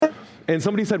And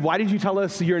somebody said, why did you tell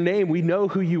us your name? We know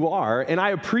who you are. And I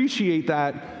appreciate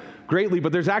that greatly,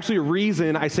 but there's actually a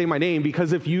reason I say my name,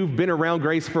 because if you've been around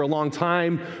Grace for a long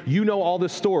time, you know all the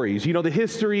stories. You know the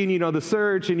history, and you know the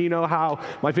search, and you know how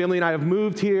my family and I have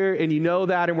moved here, and you know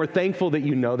that, and we're thankful that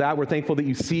you know that. We're thankful that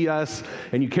you see us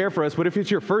and you care for us. But if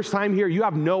it's your first time here, you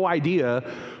have no idea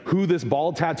who this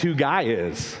bald tattoo guy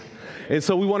is. And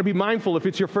so we want to be mindful. If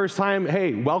it's your first time,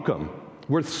 hey, welcome.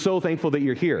 We're so thankful that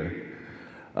you're here.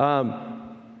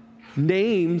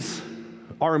 Names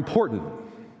are important.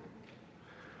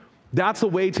 That's a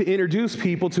way to introduce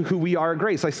people to who we are at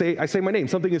Grace. I say my name,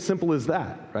 something as simple as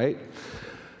that, right?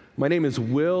 My name is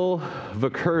Will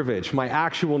Vucurvich. My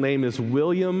actual name is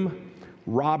William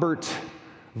Robert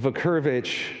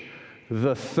Vucurvich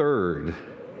III.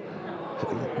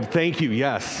 Thank you,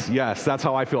 yes, that's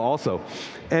how I feel also.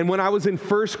 And when I was in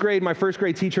first grade, my first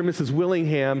grade teacher, Mrs.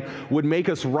 Willingham, would make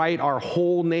us write our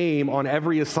whole name on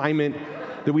every assignment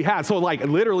that we had. So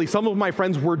literally some of my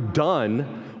friends were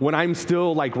done when I'm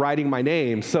still writing my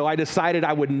name. So I decided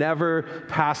I would never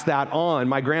pass that on.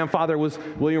 My grandfather was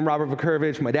William Robert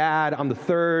Vucurvich, my dad, I'm the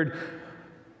third,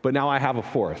 but now I have a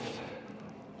fourth.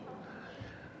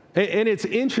 And it's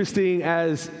interesting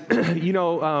as,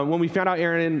 when we found out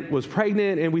Erin was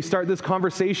pregnant and we start this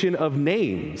conversation of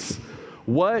names.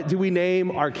 What do we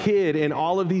name our kid? And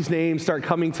all of these names start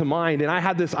coming to mind. And I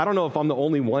had this, I don't know if I'm the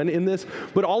only one in this,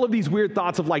 but all of these weird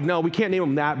thoughts of no, we can't name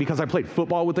him that because I played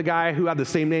football with a guy who had the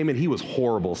same name and he was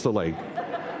horrible. So I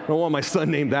don't want my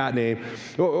son named that name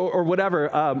or whatever.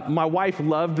 My wife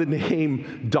loved the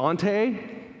name Dante,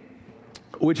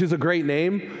 which is a great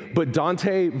name, but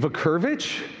Dante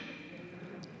Vucurvich?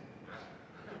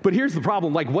 But here's the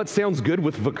problem, what sounds good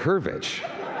with Vucurvich?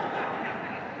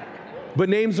 But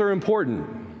names are important.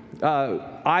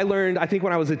 I learned, I think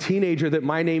when I was a teenager, that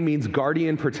my name means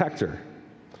guardian protector.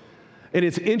 And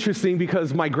it's interesting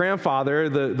because my grandfather,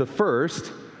 the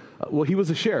first, he was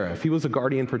a sheriff. He was a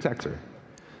guardian protector.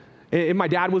 And my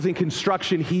dad was in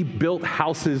construction. He built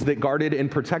houses that guarded and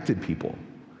protected people.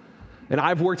 And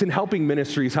I've worked in helping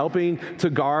ministries, helping to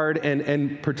guard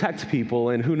and protect people.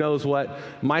 And who knows what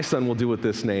my son will do with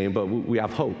this name, but we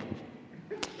have hope.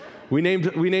 We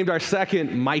named our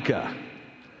second Micah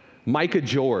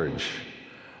George.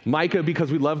 Micah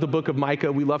because we love the book of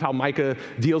Micah. We love how Micah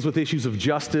deals with issues of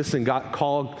justice and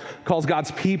calls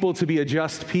God's people to be a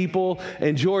just people.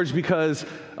 And George because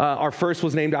our first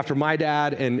was named after my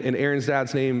dad, and Aaron's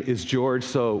dad's name is George,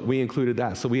 so we included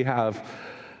that. So we have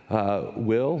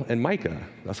Will and Micah.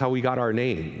 That's how we got our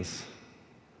names.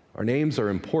 Our names are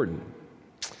important.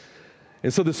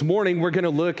 And so this morning, we're going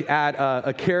to look at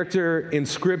a character in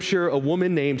Scripture, a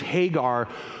woman named Hagar,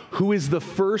 who is the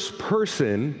first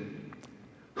person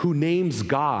who names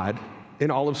God in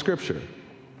all of Scripture.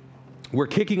 We're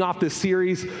kicking off this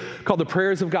series called The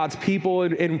Prayers of God's People,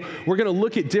 and we're going to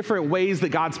look at different ways that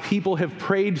God's people have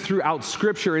prayed throughout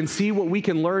Scripture and see what we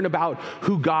can learn about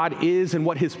who God is and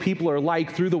what his people are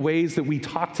like through the ways that we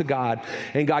talk to God,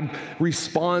 and God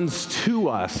responds to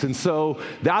us. And so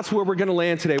that's where we're going to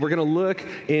land today. We're going to look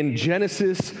in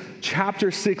Genesis chapter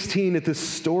 16 at this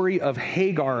story of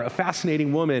Hagar, a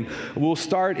fascinating woman. We'll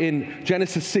start in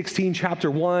Genesis 16, chapter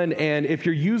 1, and if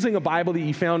you're using a Bible that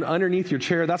you found underneath your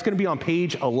chair, that's going to be on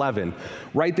page 11,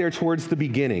 right there towards the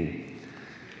beginning.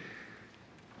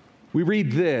 We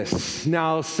read this: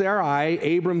 Now Sarai,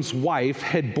 Abram's wife,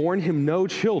 had borne him no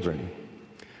children.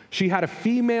 She had a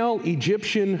female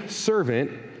Egyptian servant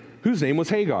whose name was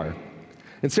Hagar.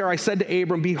 And Sarai said to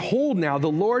Abram, Behold now, the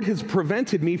Lord has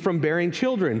prevented me from bearing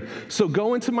children. So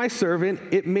go into my servant.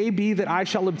 It may be that I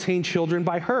shall obtain children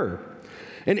by her.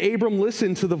 And Abram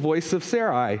listened to the voice of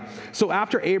Sarai. So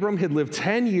after Abram had lived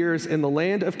 10 years in the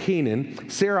land of Canaan,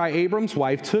 Sarai, Abram's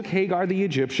wife, took Hagar the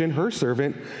Egyptian, her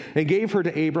servant, and gave her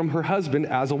to Abram, her husband,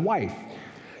 as a wife.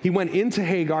 He went into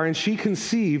Hagar, and she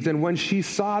conceived, and when she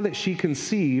saw that she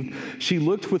conceived, she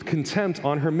looked with contempt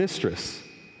on her mistress.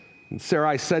 And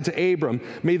Sarai said to Abram,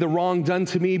 May the wrong done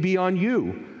to me be on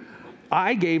you.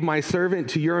 I gave my servant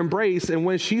to your embrace, and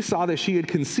when she saw that she had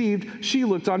conceived, she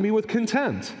looked on me with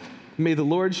contempt. May the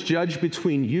Lord judge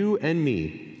between you and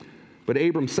me. But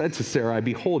Abram said to Sarai,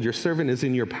 Behold, your servant is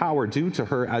in your power. Do to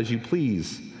her as you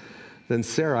please. Then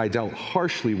Sarai dealt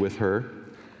harshly with her,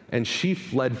 and she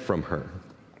fled from her.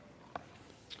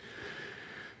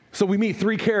 So we meet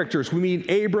three characters. We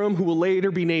meet Abram, who will later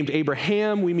be named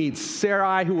Abraham. We meet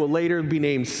Sarai, who will later be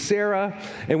named Sarah.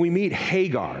 And we meet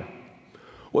Hagar.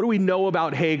 What do we know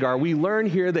about Hagar? We learn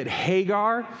here that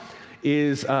Hagar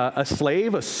is a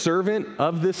slave, a servant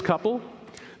of this couple,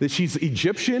 that she's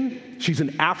Egyptian, she's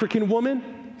an African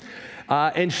woman,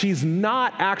 And she's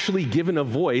not actually given a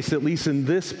voice, at least in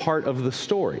this part of the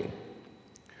story.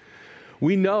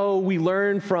 We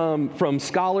learn from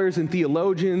scholars and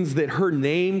theologians that her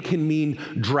name can mean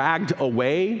dragged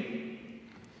away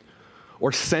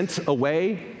or sent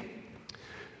away.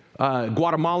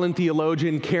 Guatemalan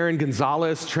theologian Karen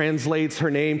Gonzalez translates her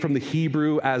name from the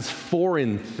Hebrew as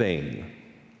foreign thing.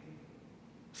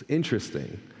 It's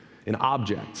interesting, an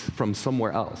object from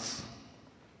somewhere else.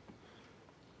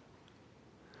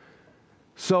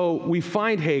 So we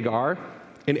find Hagar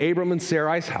in Abram and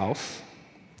Sarai's house,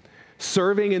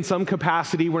 serving in some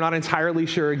capacity. We're not entirely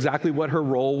sure exactly what her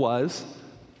role was.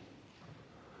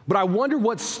 But I wonder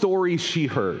what stories she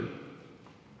heard.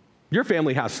 Your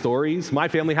family has stories. My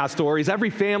family has stories. Every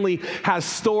family has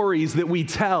stories that we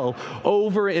tell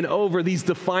over and over, these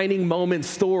defining moment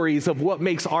stories of what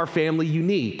makes our family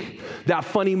unique. That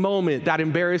funny moment, that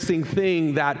embarrassing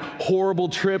thing, that horrible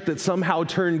trip that somehow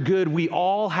turned good. We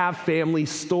all have family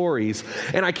stories.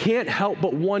 And I can't help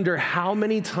but wonder how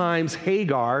many times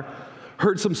Hagar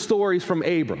heard some stories from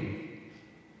Abram.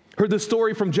 Heard the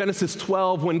story from Genesis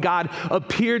 12 when God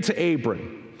appeared to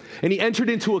Abram. And he entered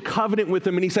into a covenant with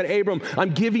him, and he said, Abram,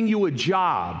 I'm giving you a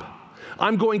job.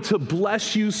 I'm going to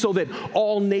bless you so that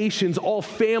all nations, all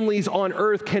families on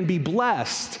earth can be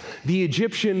blessed. The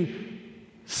Egyptian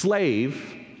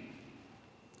slave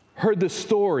heard the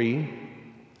story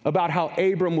about how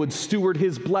Abram would steward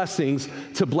his blessings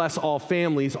to bless all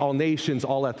families, all nations,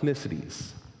 all ethnicities.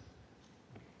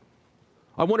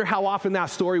 I wonder how often that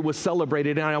story was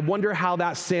celebrated, and I wonder how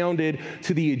that sounded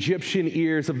to the Egyptian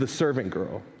ears of the servant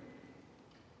girl.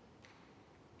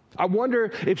 I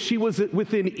wonder if she was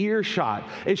within earshot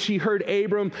as she heard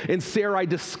Abram and Sarai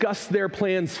discuss their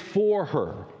plans for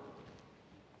her.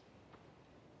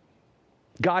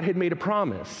 God had made a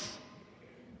promise.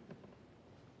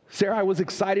 Sarai was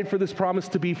excited for this promise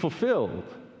to be fulfilled.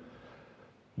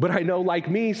 But I know, like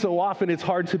me, so often it's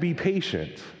hard to be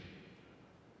patient.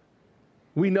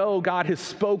 We know God has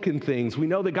spoken things. We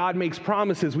know that God makes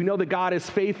promises. We know that God is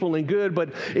faithful and good,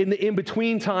 but in the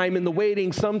in-between time, in the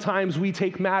waiting, sometimes we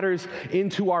take matters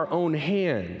into our own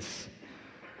hands.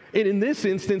 And in this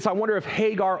instance, I wonder if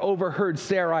Hagar overheard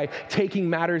Sarai taking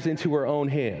matters into her own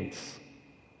hands.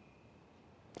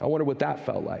 I wonder what that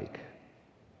felt like.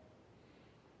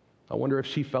 I wonder if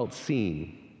she felt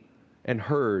seen and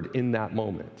heard in that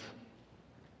moment.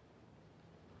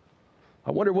 I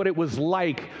wonder what it was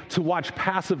like to watch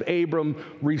passive Abram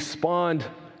respond,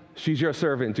 she's your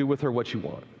servant, do with her what you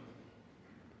want.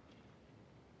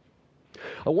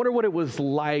 I wonder what it was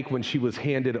like when she was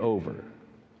handed over.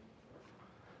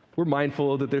 We're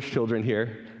mindful that there's children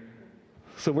here,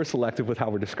 so we're selective with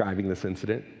how we're describing this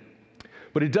incident.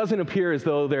 But it doesn't appear as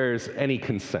though there's any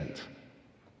consent.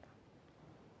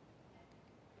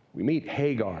 We meet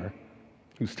Hagar,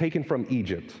 who's taken from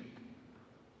Egypt,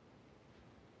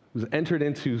 who's entered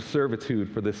into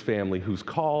servitude for this family, who's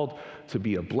called to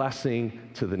be a blessing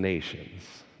to the nations.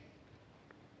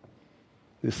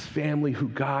 This family who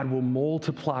God will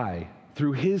multiply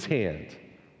through his hand.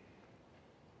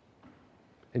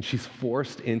 And she's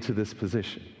forced into this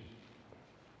position.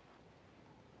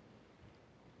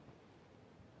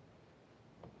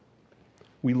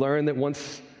 We learn that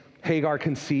once Hagar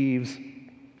conceives,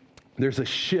 there's a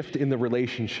shift in the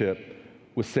relationship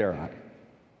with Sarai.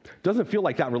 Doesn't feel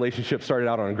like that relationship started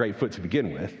out on a great foot to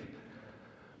begin with,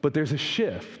 but there's a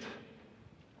shift.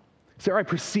 Sarai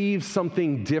perceives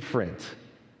something different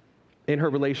in her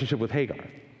relationship with Hagar,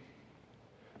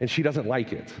 and she doesn't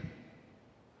like it.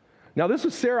 Now, this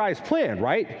was Sarai's plan,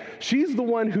 right? She's the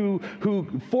one who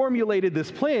formulated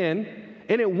this plan,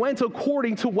 and it went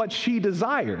according to what she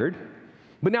desired,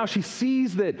 but now she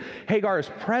sees that Hagar is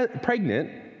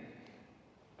pregnant,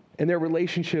 and their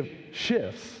relationship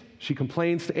shifts. She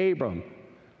complains to Abram.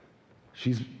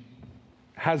 She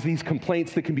has these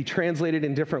complaints that can be translated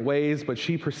in different ways, but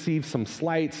she perceives some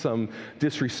slight, some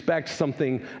disrespect,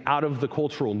 something out of the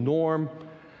cultural norm.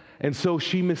 And so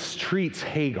she mistreats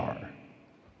Hagar.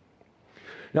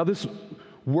 Now, this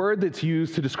word that's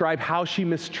used to describe how she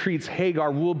mistreats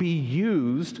Hagar will be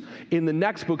used in the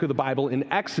next book of the Bible,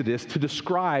 in Exodus, to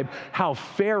describe how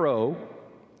Pharaoh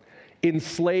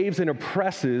enslaves and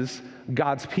oppresses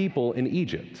God's people in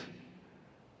Egypt.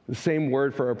 The same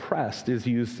word for oppressed is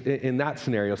used in that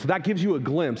scenario. So that gives you a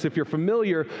glimpse. If you're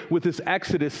familiar with this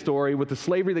Exodus story, with the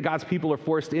slavery that God's people are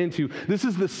forced into, this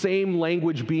is the same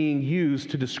language being used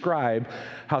to describe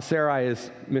how Sarai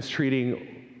is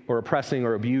mistreating or oppressing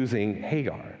or abusing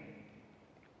Hagar.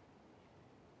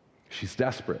 She's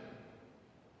desperate.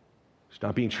 She's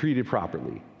not being treated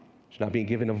properly. She's not being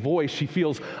given a voice. She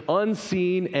feels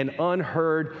unseen and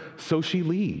unheard, so she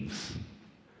leaves.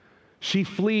 She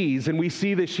flees, and we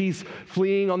see that she's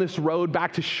fleeing on this road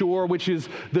back to shore, which is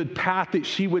the path that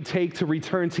she would take to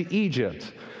return to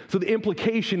Egypt. So the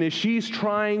implication is she's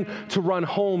trying to run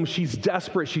home. She's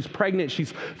desperate. She's pregnant.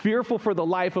 She's fearful for the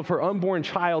life of her unborn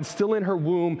child still in her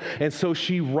womb, and so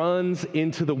she runs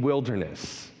into the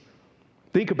wilderness.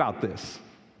 Think about this.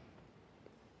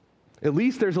 At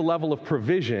least there's a level of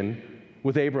provision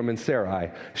with Abram and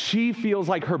Sarai. She feels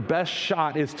like her best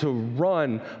shot is to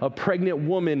run a pregnant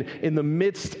woman in the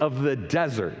midst of the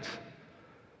desert.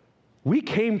 We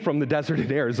came from the desert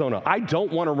in Arizona. I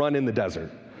don't want to run in the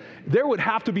desert. There would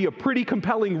have to be a pretty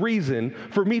compelling reason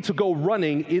for me to go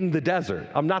running in the desert.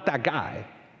 I'm not that guy.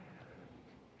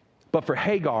 But for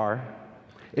Hagar,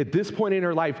 at this point in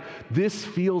her life, this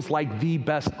feels like the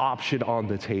best option on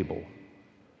the table.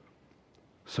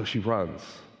 So she runs.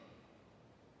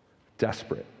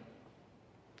 Desperate,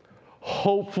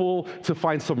 hopeful to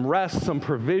find some rest, some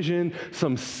provision,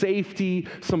 some safety,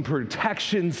 some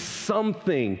protection,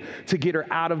 something to get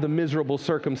her out of the miserable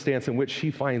circumstance in which she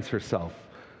finds herself.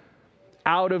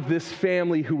 Out of this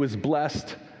family who was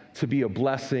blessed to be a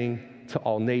blessing to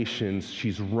all nations,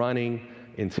 she's running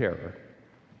in terror.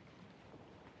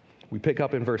 We pick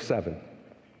up in verse 7.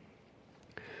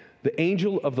 The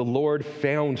angel of the Lord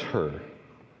found her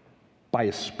by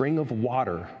a spring of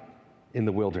water in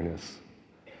the wilderness,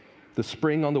 the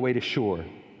spring on the way to shore.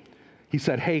 He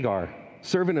said, Hagar,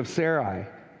 servant of Sarai,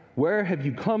 where have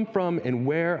you come from and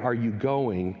where are you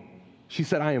going? She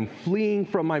said, I am fleeing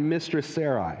from my mistress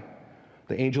Sarai.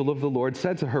 The angel of the Lord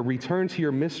said to her, return to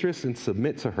your mistress and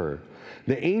submit to her.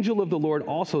 The angel of the Lord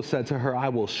also said to her, I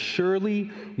will surely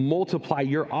multiply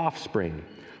your offspring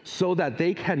so that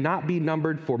they cannot be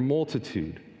numbered for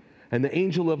multitude. And the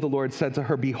angel of the Lord said to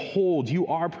her, behold, you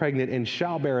are pregnant and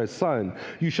shall bear a son.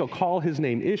 You shall call his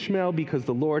name Ishmael, because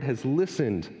the Lord has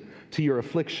listened to your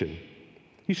affliction.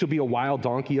 He shall be a wild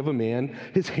donkey of a man,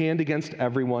 his hand against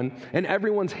everyone, and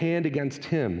everyone's hand against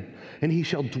him. And he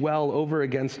shall dwell over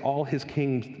against all his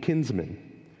kinsmen.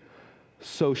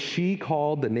 So she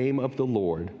called the name of the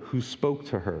Lord, who spoke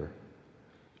to her,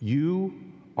 you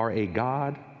are a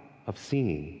God of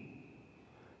seeing.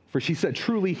 For she said,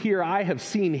 truly here I have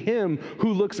seen him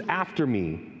who looks after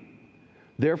me.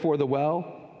 Therefore the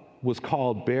well was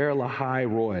called Beer Lahai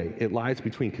Roi. It lies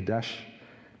between Kadesh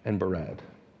and Bered.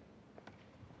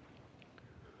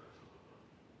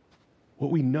 What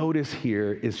we notice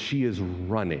here is she is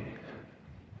running.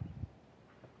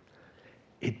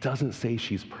 It doesn't say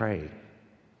she's praying.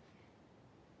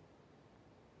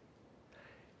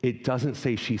 It doesn't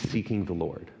say she's seeking the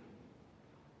Lord.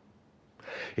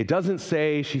 It doesn't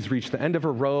say she's reached the end of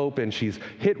her rope and she's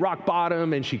hit rock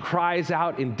bottom and she cries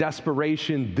out in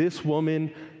desperation. This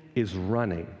woman is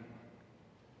running.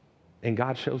 And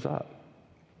God shows up.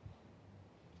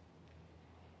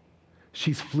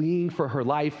 She's fleeing for her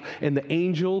life, and the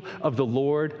angel of the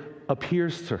Lord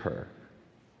appears to her.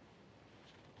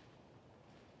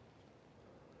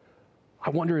 I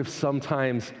wonder if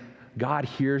sometimes God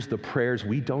hears the prayers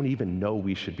we don't even know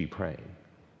we should be praying.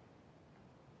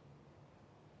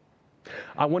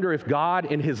 I wonder if God,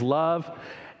 in his love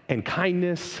and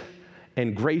kindness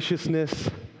and graciousness,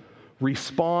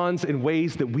 responds in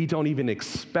ways that we don't even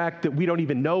expect, that we don't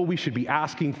even know we should be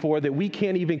asking for, that we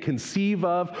can't even conceive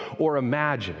of or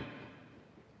imagine.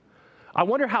 I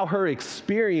wonder how her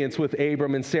experience with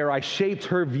Abram and Sarai shaped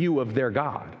her view of their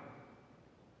God.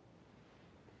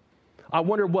 I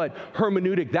wonder what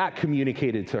hermeneutic that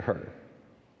communicated to her.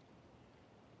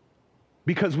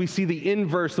 Because we see the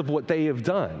inverse of what they have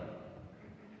done.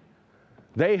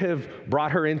 They have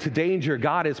brought her into danger.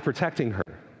 God is protecting her.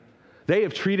 They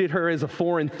have treated her as a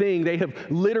foreign thing. They have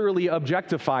literally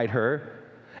objectified her.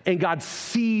 And God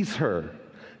sees her.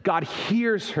 God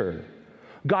hears her.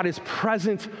 God is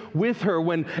present with her.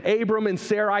 When Abram and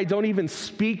Sarai don't even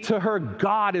speak to her,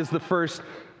 God is the first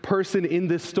person in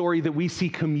this story that we see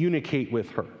communicate with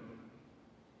her.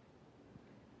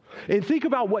 And think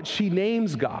about what she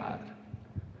names God.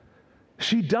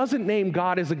 She doesn't name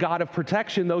God as a God of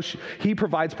protection, though he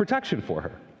provides protection for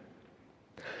her.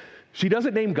 She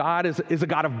doesn't name God as a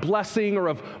God of blessing or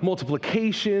of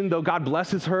multiplication, though God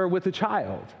blesses her with a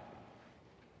child.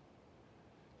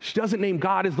 She doesn't name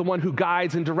God as the one who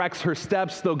guides and directs her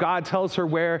steps, though God tells her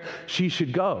where she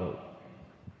should go.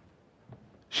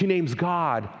 She names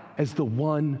God as the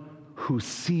one who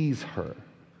sees her.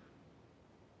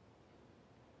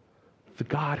 The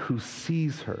God who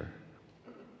sees her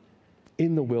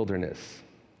in the wilderness,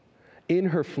 in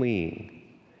her fleeing,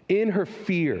 in her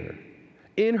fear,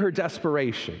 in her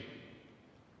desperation.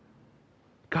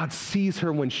 God sees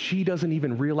her when she doesn't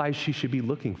even realize she should be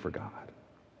looking for God.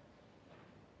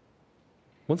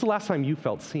 When's the last time you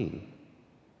felt seen?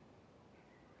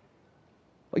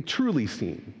 Like truly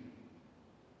seen.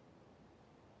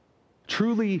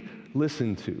 Truly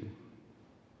listened to.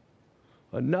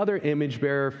 Another image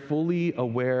bearer fully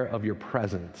aware of your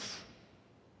presence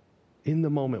in the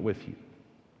moment with you.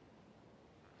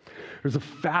 There's a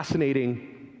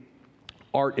fascinating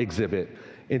art exhibit.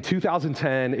 In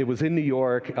 2010, it was in New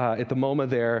York at the MoMA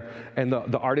there, and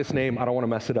the artist's name, I don't want to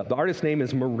mess it up, the artist's name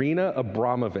is Marina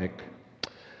Abramovic.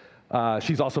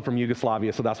 She's also from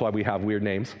Yugoslavia, so that's why we have weird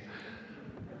names.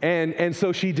 And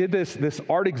so she did this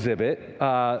art exhibit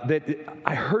that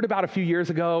I heard about a few years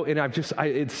ago, and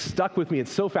it's stuck with me.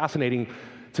 It's so fascinating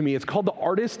to me. It's called The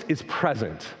Artist is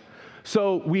Present.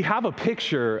 So we have a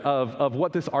picture of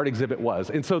what this art exhibit was.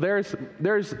 And so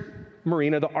there's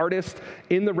Marina, the artist,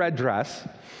 in the red dress,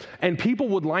 and people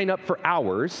would line up for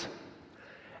hours,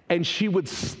 and she would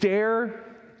stare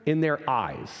in their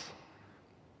eyes.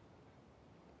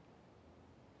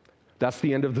 That's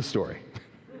the end of the story.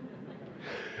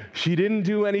 She didn't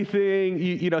do anything,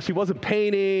 she wasn't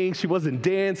painting, she wasn't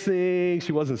dancing,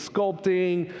 she wasn't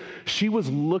sculpting. She was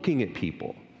looking at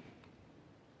people.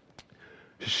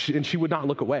 And she would not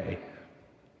look away.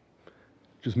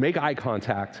 Just make eye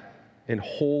contact and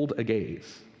hold a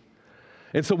gaze.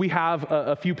 And so we have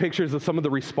a few pictures of some of the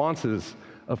responses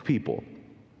of people.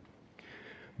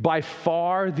 By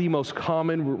far, the most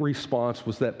common response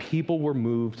was that people were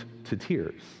moved to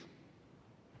tears.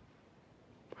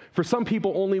 For some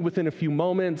people, only within a few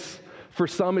moments. For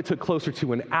some, it took closer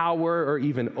to an hour or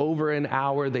even over an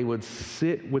hour. They would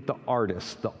sit with the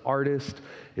artist. The artist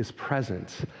is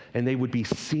present, and they would be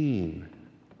seen.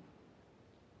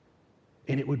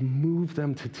 And it would move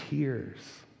them to tears.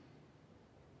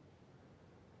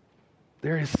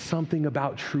 There is something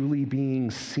about truly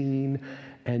being seen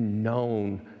and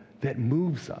known that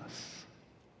moves us.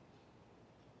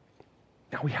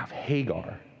 Now we have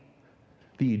Hagar,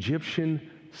 the Egyptian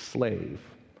slave,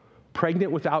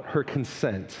 pregnant without her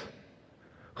consent,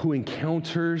 who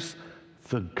encounters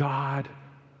the God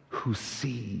who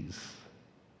sees.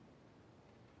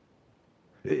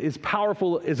 As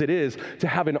powerful as it is to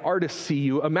have an artist see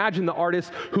you, imagine the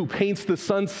artist who paints the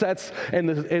sunsets and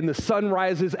the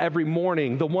sunrises every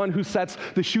morning, the one who sets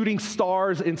the shooting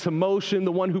stars into motion,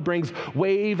 the one who brings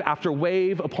wave after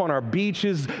wave upon our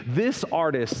beaches. This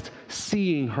artist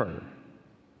seeing her,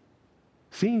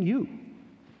 seeing you,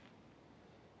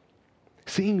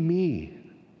 seeing me.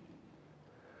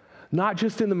 Not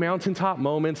just in the mountaintop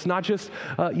moments, not just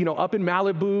up in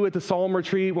Malibu at the Psalm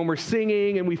retreat when we're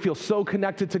singing and we feel so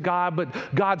connected to God, but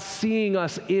God seeing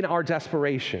us in our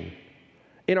desperation,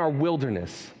 in our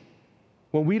wilderness.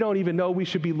 When we don't even know we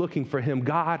should be looking for Him,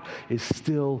 God is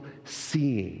still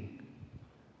seeing.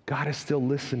 God is still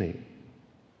listening.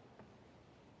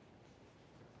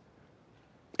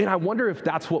 And I wonder if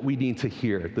that's what we need to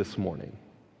hear this morning.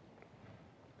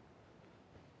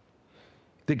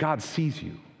 That God sees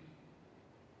you.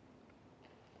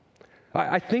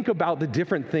 I think about the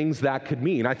different things that could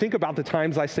mean. I think about the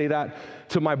times I say that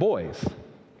to my boys.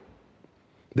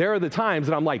 There are the times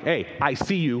that I'm like, hey, I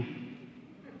see you.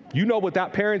 You know what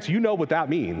that, parents, you know what that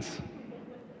means.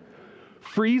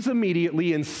 Freeze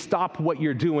immediately and stop what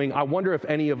you're doing. I wonder if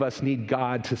any of us need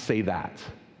God to say that.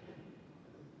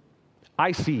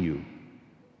 I see you.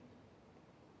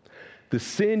 The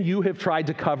sin you have tried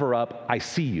to cover up, I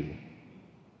see you.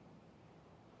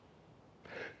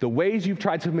 The ways you've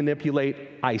tried to manipulate,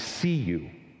 I see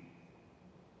you.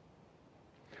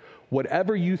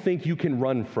 Whatever you think you can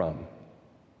run from,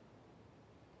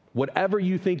 whatever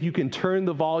you think you can turn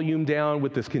the volume down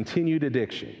with this continued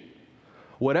addiction,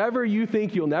 whatever you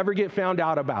think you'll never get found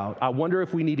out about, I wonder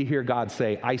if we need to hear God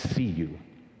say, I see you.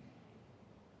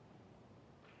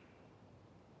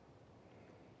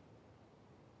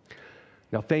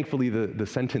 Now, thankfully, the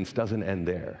sentence doesn't end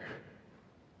there.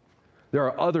 There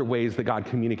are other ways that God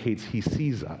communicates He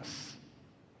sees us.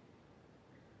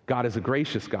 God is a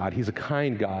gracious God. He's a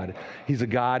kind God. He's a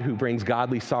God who brings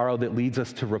godly sorrow that leads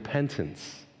us to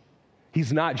repentance.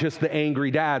 He's not just the angry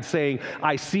dad saying,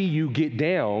 I see you, get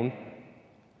down,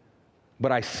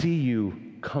 but I see you,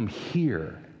 come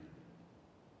here.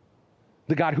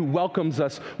 The God who welcomes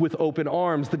us with open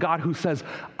arms. The God who says,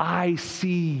 I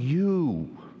see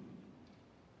you.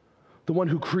 The one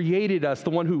who created us, the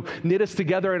one who knit us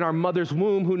together in our mother's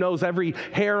womb, who knows every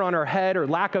hair on our head or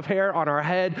lack of hair on our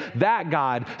head, that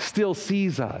God still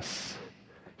sees us.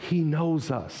 He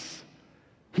knows us.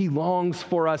 He longs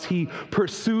for us. He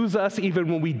pursues us even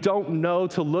when we don't know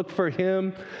to look for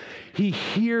Him. He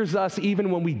hears us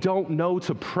even when we don't know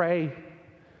to pray.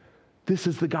 This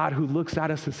is the God who looks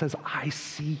at us and says, I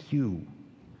see you.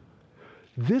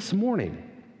 This morning,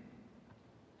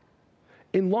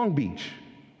 in Long Beach,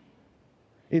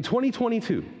 in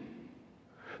 2022,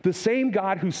 the same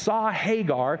God who saw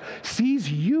Hagar sees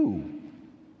you.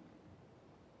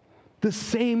 The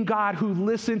same God who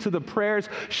listened to the prayers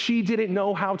she didn't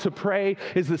know how to pray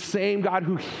is the same God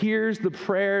who hears the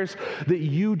prayers that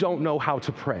you don't know how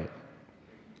to pray.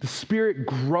 The Spirit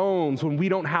groans when we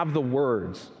don't have the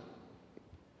words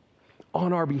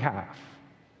on our behalf.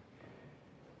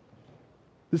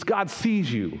 This God sees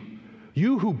you,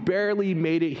 you who barely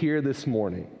made it here this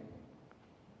morning.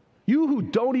 You who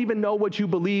don't even know what you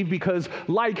believe because,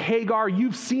 like Hagar,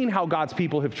 you've seen how God's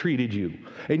people have treated you,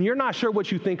 and you're not sure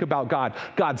what you think about God.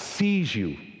 God sees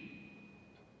you.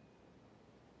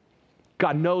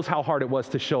 God knows how hard it was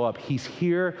to show up. He's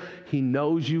here. He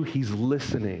knows you. He's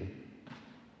listening.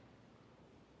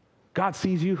 God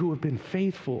sees you who have been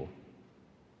faithful,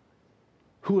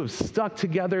 who have stuck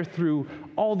together through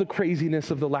all the craziness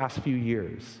of the last few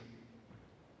years.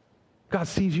 God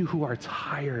sees you who are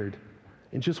tired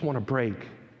and just want to break.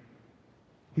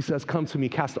 He says, come to me,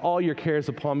 cast all your cares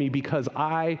upon me because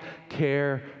I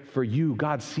care for you.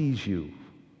 God sees you.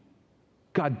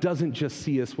 God doesn't just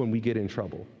see us when we get in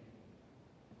trouble.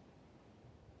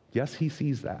 Yes, he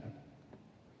sees that.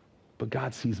 But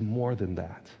God sees more than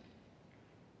that.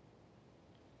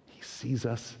 He sees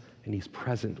us and he's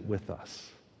present with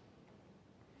us.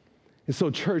 And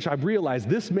so, church, I've realized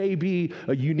this may be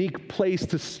a unique place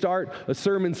to start a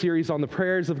sermon series on the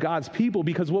prayers of God's people,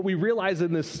 because what we realize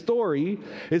in this story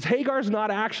is Hagar's not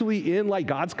actually in like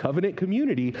God's covenant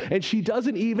community, and she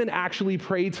doesn't even actually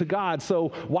pray to God. So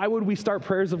why would we start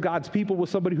prayers of God's people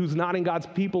with somebody who's not in God's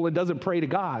people and doesn't pray to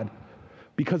God?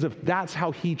 Because if that's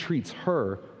how he treats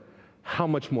her, how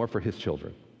much more for his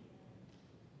children?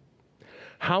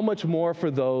 How much more for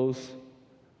those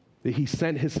that he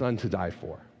sent his son to die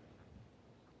for?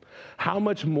 How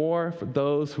much more for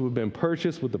those who have been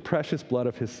purchased with the precious blood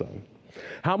of his son?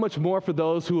 How much more for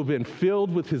those who have been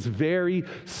filled with his very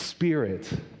Spirit?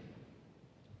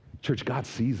 Church, God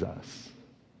sees us.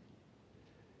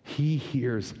 He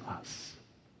hears us.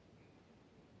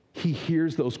 He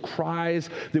hears those cries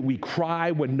that we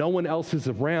cry when no one else is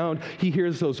around. He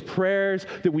hears those prayers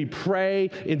that we pray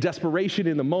in desperation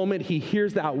in the moment. He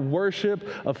hears that worship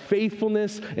of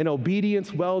faithfulness and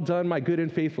obedience. Well done, my good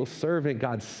and faithful servant.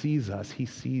 God sees us. He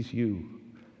sees you.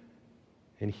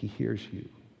 And he hears you.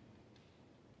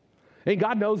 And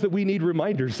God knows that we need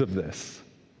reminders of this.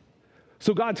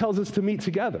 So God tells us to meet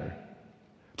together,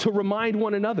 to remind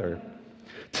one another,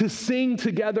 to sing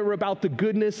together about the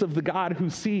goodness of the God who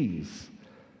sees,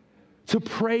 to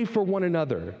pray for one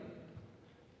another,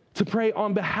 to pray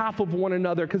on behalf of one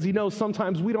another, because he knows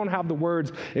sometimes we don't have the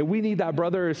words and we need that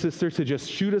brother or sister to just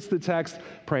shoot us the text,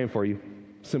 praying for you.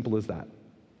 Simple as that.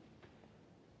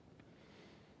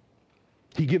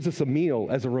 He gives us a meal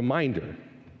as a reminder,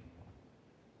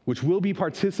 which we'll be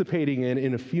participating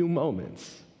in a few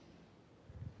moments.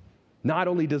 Not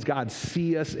only does God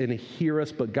see us and hear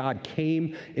us, but God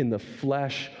came in the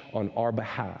flesh on our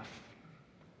behalf.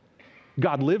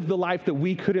 God lived the life that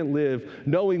we couldn't live,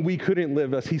 knowing we couldn't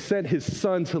live us. He sent his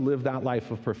son to live that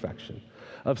life of perfection,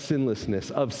 of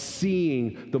sinlessness, of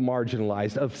seeing the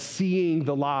marginalized, of seeing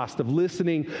the lost, of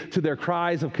listening to their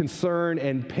cries of concern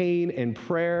and pain and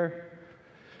prayer,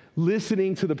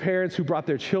 listening to the parents who brought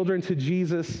their children to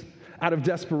Jesus out of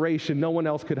desperation. No one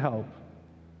else could help.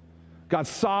 God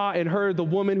saw and heard the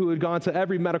woman who had gone to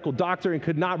every medical doctor and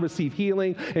could not receive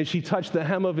healing, and she touched the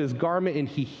hem of his garment and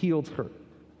he healed her.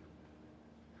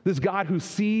 This God who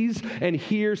sees and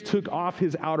hears took off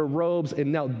his outer robes and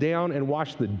knelt down and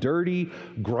washed the dirty,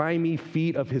 grimy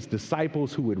feet of his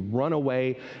disciples who would run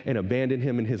away and abandon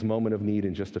him in his moment of need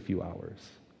in just a few hours.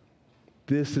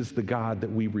 This is the God that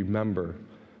we remember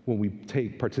when we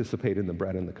participate in the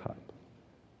bread and the cup.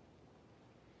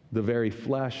 The very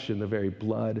flesh and the very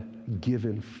blood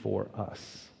given for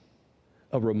us.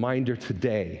 A reminder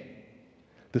today,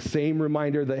 the same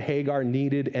reminder that Hagar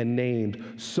needed and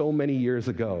named so many years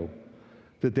ago,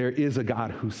 that there is a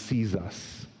God who sees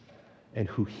us and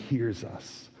who hears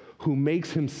us, who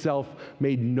makes himself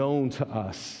made known to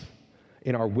us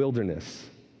in our wilderness,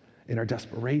 in our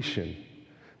desperation,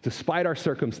 despite our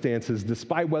circumstances,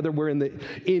 despite whether we're in the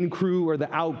in crew or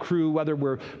the out crew, whether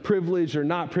we're privileged or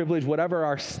not privileged, whatever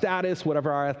our status,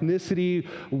 whatever our ethnicity,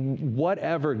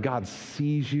 whatever, God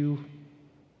sees you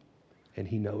and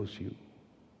he knows you.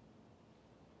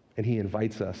 And he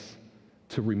invites us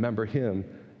to remember him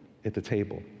at the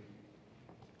table.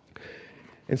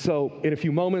 And so in a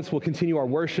few moments, we'll continue our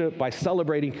worship by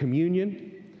celebrating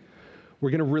communion. We're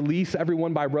going to release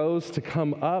everyone by rows to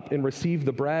come up and receive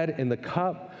the bread and the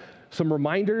cup. Some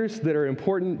reminders that are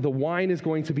important. The wine is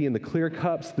going to be in the clear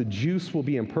cups. The juice will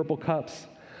be in purple cups.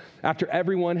 After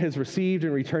everyone has received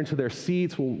and returned to their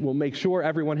seats, we'll make sure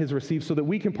everyone has received so that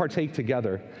we can partake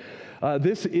together.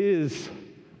 This is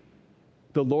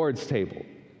the Lord's table,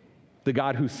 the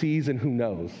God who sees and who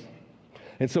knows.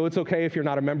 And so it's okay if you're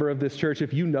not a member of this church.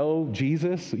 If you know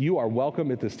Jesus, you are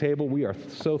welcome at this table. We are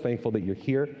so thankful that you're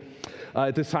here.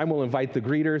 At this time, we'll invite the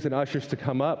greeters and ushers to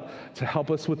come up to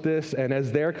help us with this. And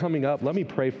as they're coming up, let me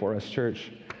pray for us,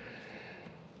 church.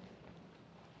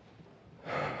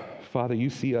 Father, you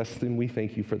see us, and we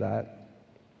thank you for that.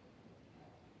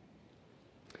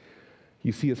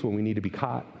 You see us when we need to be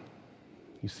caught.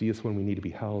 You see us when we need to be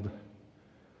held.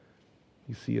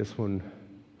 You see us when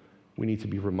we need to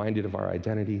be reminded of our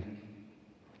identity.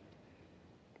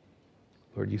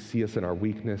 Lord, you see us in our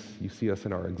weakness. You see us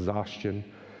in our exhaustion.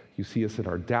 You see us in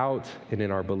our doubt and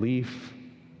in our belief.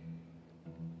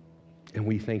 And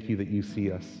we thank you that you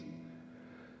see us.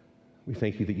 We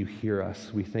thank you that you hear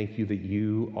us. We thank you that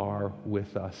you are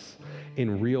with us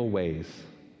in real ways.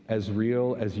 As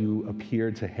real as you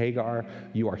appeared to Hagar,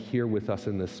 you are here with us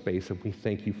in this space, and we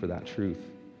thank you for that truth.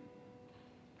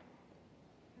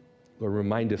 Lord,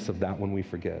 remind us of that when we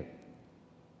forget.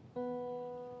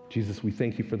 Jesus, we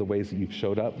thank you for the ways that you've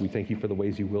showed up. We thank you for the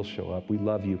ways you will show up. We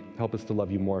love you. Help us to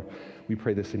love you more. We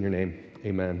pray this in your name.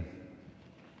 Amen.